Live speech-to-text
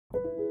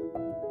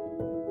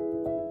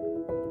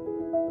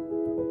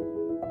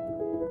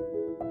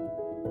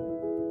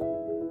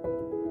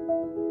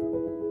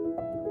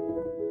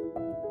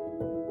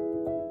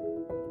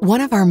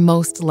One of our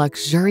most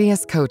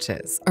luxurious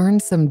coaches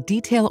earned some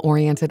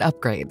detail-oriented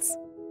upgrades,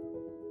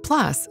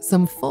 plus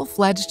some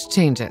full-fledged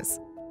changes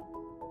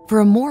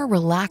for a more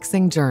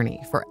relaxing journey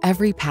for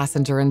every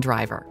passenger and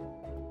driver.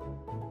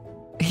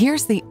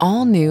 Here's the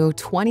all-new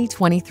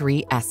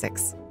 2023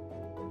 Essex.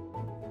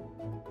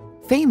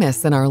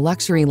 Famous in our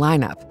luxury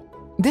lineup,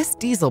 this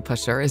diesel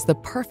pusher is the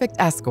perfect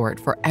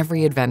escort for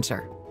every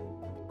adventure.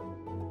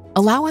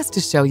 Allow us to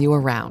show you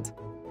around.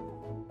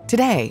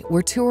 Today,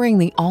 we're touring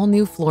the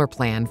all-new floor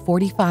plan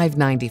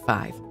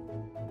 4595.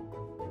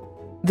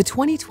 The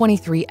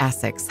 2023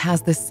 Essex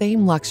has the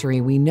same luxury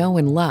we know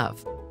and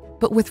love,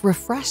 but with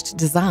refreshed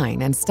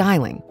design and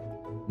styling,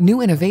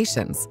 new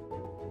innovations,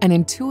 and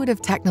intuitive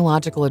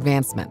technological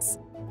advancements,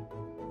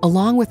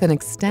 along with an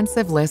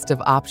extensive list of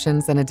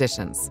options and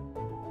additions.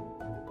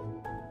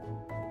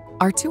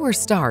 Our tour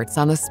starts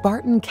on the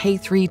Spartan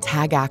K3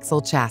 tag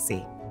axle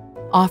chassis,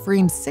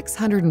 offering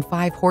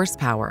 605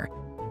 horsepower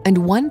and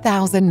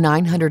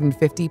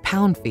 1,950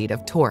 pound-feet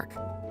of torque.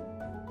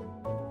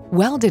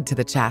 Welded to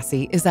the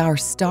chassis is our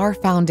Star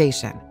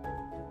Foundation,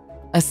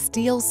 a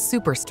steel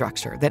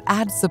superstructure that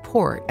adds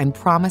support and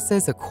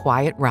promises a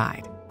quiet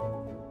ride.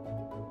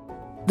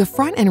 The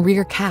front and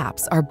rear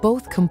caps are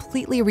both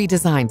completely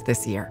redesigned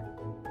this year.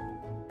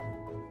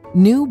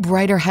 New,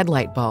 brighter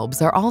headlight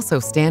bulbs are also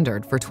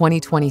standard for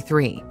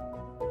 2023,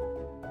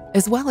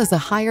 as well as a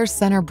higher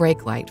center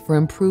brake light for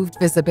improved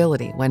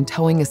visibility when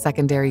towing a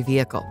secondary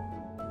vehicle.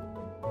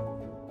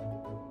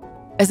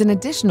 As an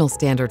additional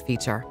standard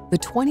feature, the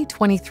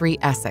 2023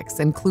 Essex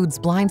includes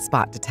blind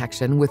spot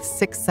detection with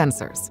 6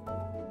 sensors.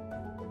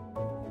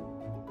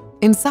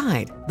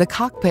 Inside, the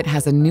cockpit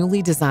has a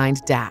newly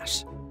designed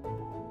dash.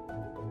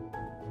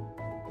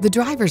 The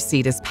driver's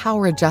seat is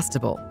power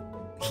adjustable,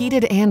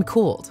 heated and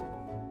cooled,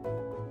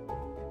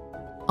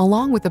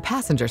 along with the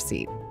passenger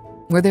seat,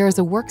 where there is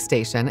a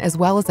workstation as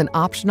well as an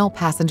optional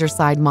passenger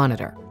side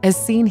monitor,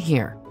 as seen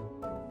here.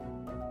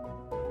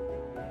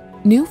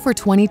 New for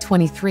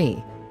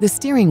 2023, the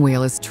steering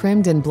wheel is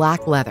trimmed in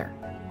black leather.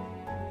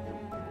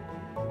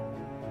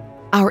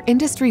 Our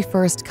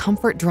industry-first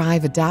Comfort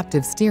Drive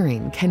adaptive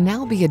steering can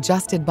now be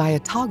adjusted by a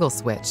toggle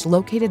switch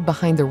located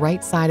behind the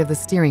right side of the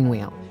steering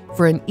wheel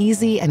for an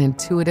easy and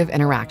intuitive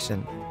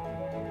interaction.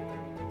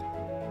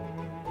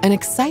 An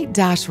Excite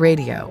Dash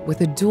radio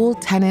with a dual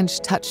 10-inch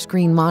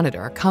touchscreen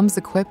monitor comes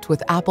equipped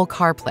with Apple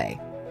CarPlay,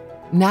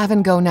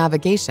 Nav & Go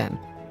navigation,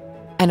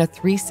 and a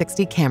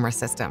 360 camera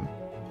system.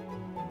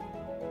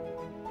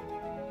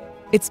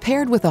 It's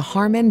paired with a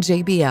Harman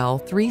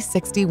JBL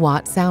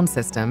 360-watt sound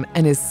system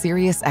and is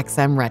Sirius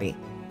XM ready.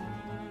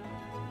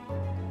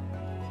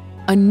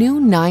 A new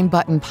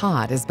 9-button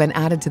pod has been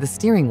added to the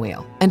steering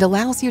wheel and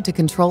allows you to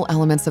control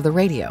elements of the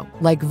radio,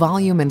 like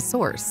volume and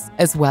source,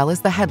 as well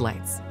as the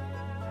headlights.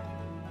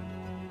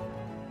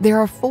 There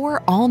are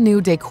 4 all-new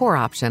decor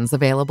options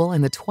available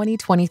in the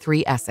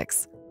 2023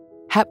 Essex: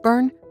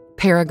 Hepburn,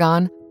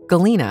 Paragon,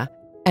 Galena,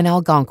 and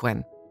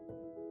Algonquin.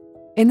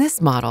 In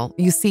this model,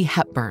 you see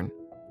Hepburn.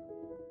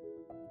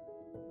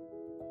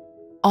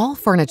 All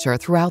furniture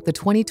throughout the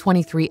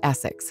 2023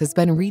 Essex has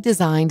been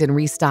redesigned and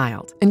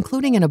restyled,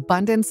 including an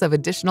abundance of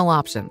additional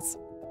options.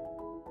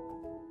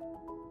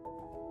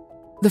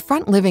 The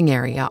front living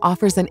area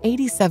offers an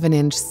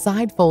 87-inch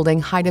side-folding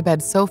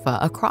hide-to-bed sofa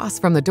across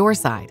from the door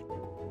side,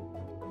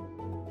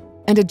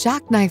 and a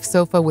jackknife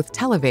sofa with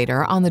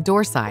televator on the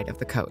door side of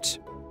the coach.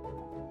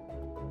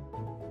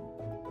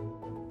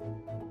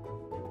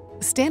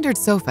 Standard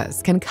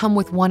sofas can come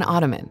with 1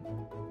 ottoman,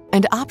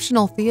 and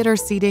optional theater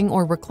seating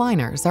or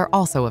recliners are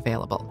also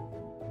available.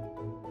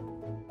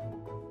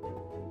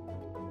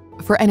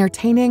 For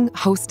entertaining,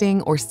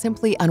 hosting, or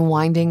simply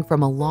unwinding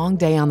from a long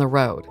day on the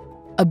road,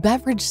 a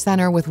beverage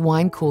center with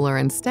wine cooler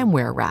and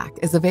stemware rack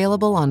is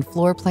available on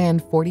floor plan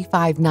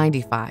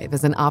 4595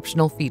 as an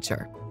optional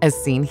feature, as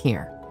seen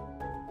here.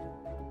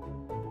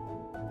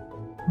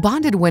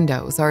 Bonded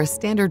windows are a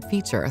standard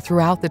feature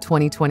throughout the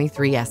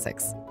 2023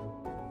 Essex.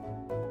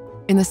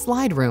 In the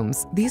slide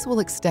rooms, these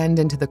will extend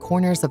into the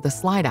corners of the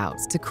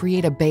slide-outs to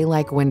create a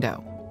bay-like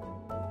window.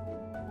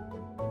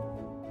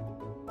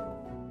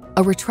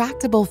 A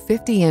retractable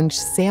 50-inch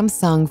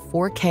Samsung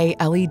 4K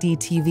LED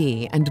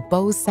TV and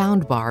Bose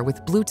soundbar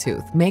with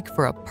Bluetooth make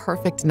for a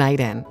perfect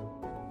night in.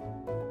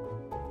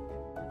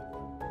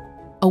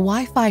 A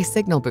Wi-Fi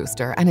signal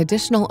booster and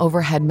additional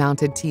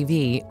overhead-mounted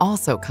TV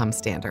also come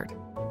standard.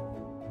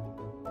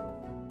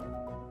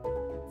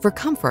 For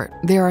comfort,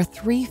 there are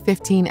 3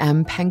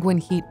 15M Penguin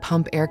heat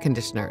pump air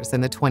conditioners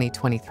in the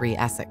 2023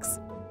 Essex,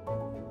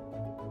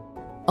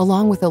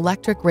 along with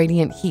electric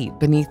radiant heat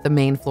beneath the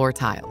main floor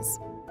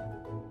tiles.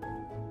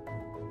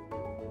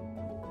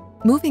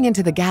 Moving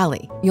into the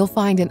galley, you'll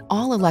find an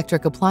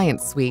all-electric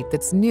appliance suite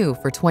that's new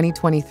for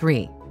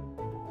 2023,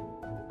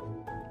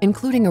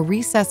 including a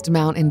recessed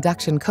mount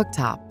induction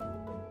cooktop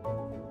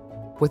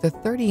with a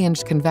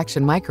 30-inch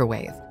convection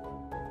microwave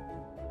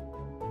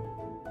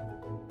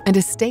and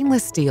a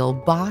stainless steel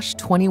Bosch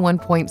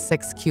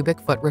 21.6 cubic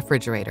foot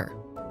refrigerator.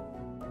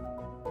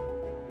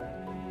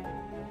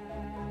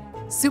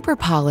 Super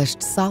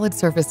polished solid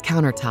surface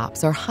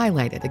countertops are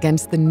highlighted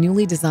against the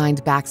newly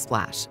designed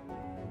backsplash,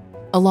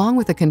 along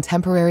with a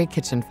contemporary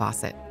kitchen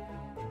faucet.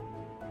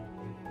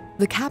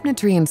 The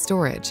cabinetry and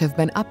storage have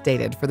been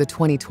updated for the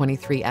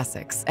 2023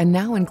 Essex and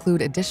now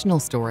include additional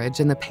storage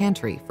in the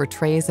pantry for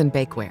trays and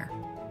bakeware.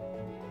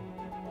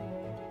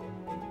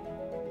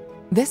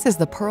 This is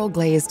the pearl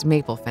glazed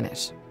maple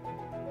finish.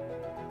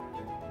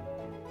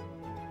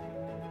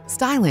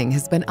 Styling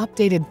has been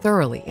updated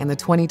thoroughly in the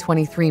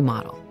 2023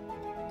 model,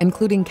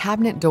 including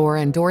cabinet door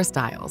and door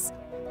styles,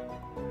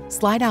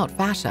 slide-out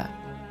fascia,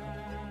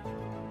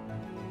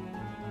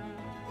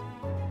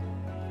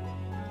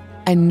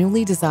 and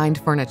newly designed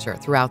furniture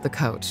throughout the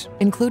coach,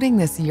 including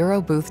this Euro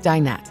booth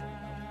dinette.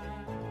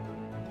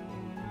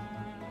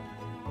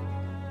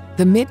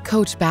 The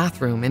mid-coach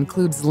bathroom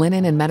includes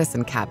linen and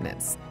medicine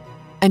cabinets,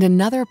 and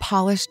another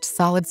polished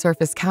solid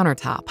surface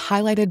countertop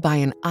highlighted by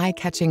an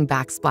eye-catching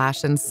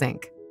backsplash and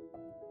sink.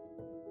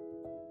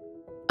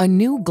 A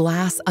new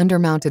glass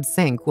undermounted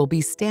sink will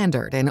be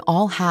standard in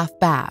all half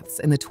baths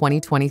in the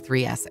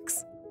 2023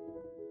 Essex.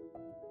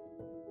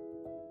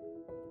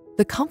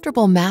 The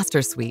comfortable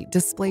master suite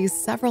displays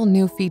several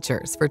new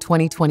features for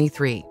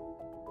 2023.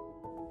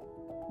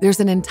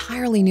 There's an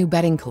entirely new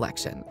bedding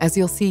collection, as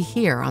you'll see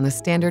here on the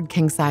standard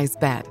king-size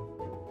bed.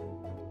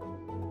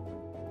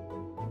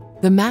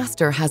 The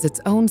master has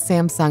its own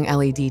Samsung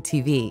LED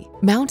TV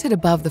mounted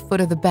above the foot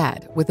of the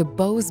bed with a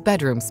Bose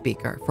bedroom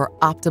speaker for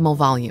optimal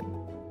volume.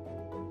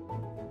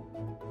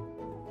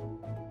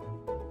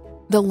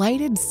 The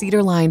lighted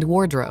cedar-lined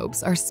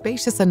wardrobes are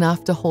spacious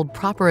enough to hold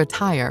proper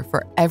attire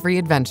for every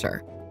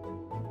adventure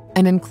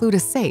and include a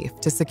safe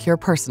to secure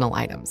personal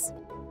items.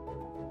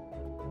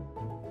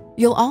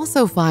 You'll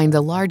also find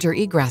the larger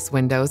egress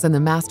windows in the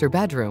master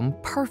bedroom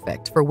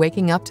perfect for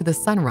waking up to the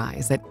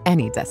sunrise at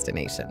any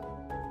destination.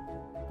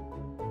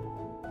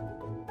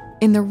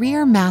 In the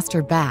rear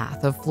master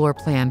bath of floor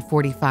plan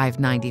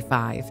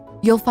 4595,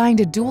 you'll find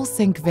a dual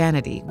sink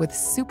vanity with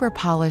super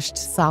polished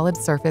solid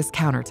surface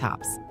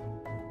countertops.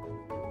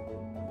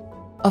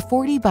 A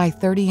 40 by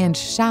 30-inch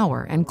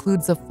shower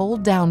includes a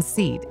fold-down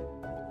seat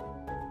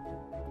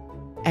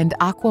and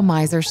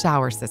Aquamizer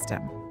shower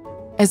system,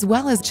 as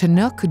well as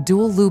Chinook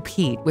dual-loop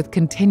heat with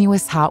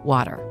continuous hot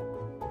water.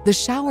 The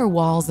shower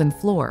walls and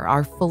floor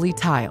are fully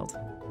tiled.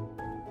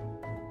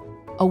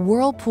 A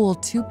Whirlpool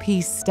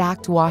two-piece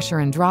stacked washer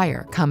and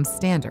dryer comes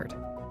standard.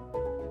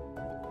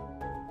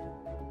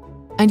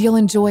 And you'll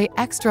enjoy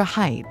extra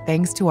height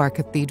thanks to our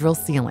cathedral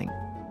ceiling.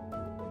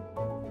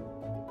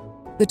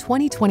 The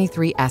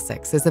 2023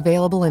 Essex is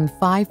available in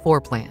 5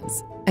 floor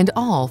plans and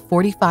all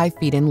 45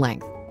 feet in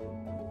length.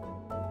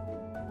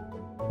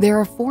 There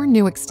are 4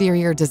 new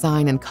exterior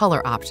design and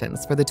color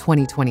options for the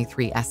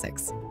 2023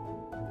 Essex.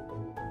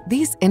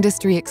 These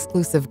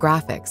industry-exclusive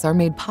graphics are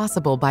made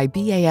possible by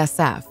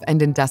BASF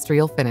and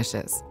Industrial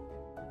Finishes.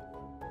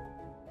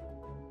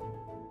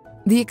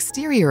 The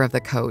exterior of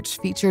the coach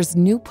features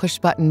new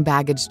push-button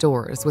baggage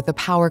doors with a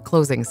power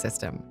closing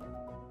system.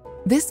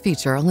 This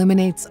feature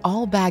eliminates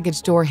all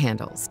baggage door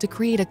handles to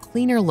create a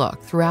cleaner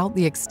look throughout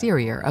the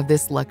exterior of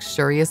this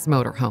luxurious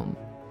motorhome.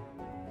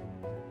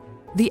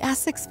 The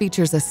Essex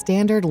features a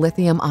standard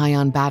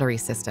lithium-ion battery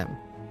system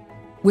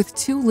with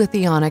 2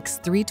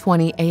 Lithionics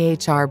 320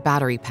 AHR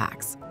battery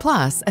packs,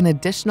 plus an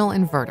additional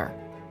inverter.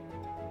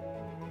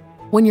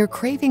 When you're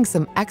craving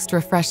some extra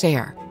fresh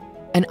air,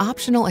 an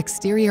optional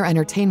exterior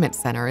entertainment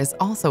center is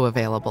also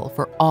available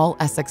for all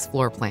Essex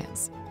floor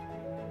plans.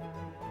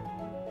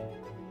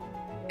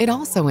 It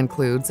also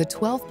includes a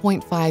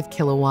 12.5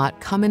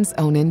 kilowatt Cummins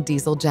Onan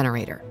diesel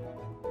generator.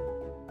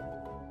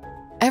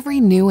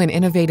 Every new and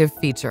innovative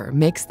feature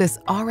makes this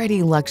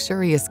already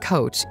luxurious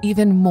coach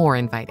even more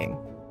inviting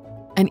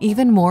and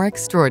even more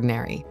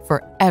extraordinary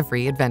for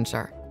every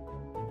adventure.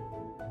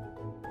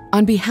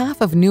 On behalf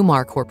of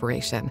Newmar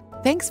Corporation,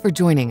 thanks for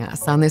joining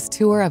us on this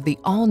tour of the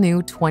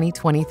all-new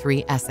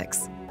 2023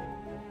 Essex.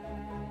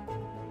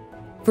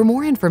 For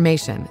more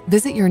information,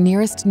 visit your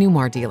nearest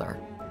Newmar dealer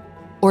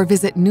or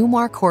visit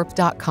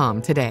newmarcorp.com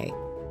today.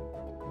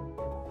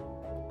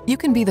 You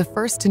can be the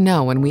first to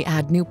know when we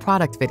add new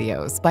product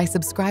videos by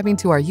subscribing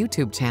to our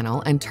YouTube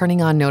channel and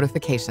turning on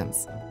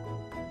notifications.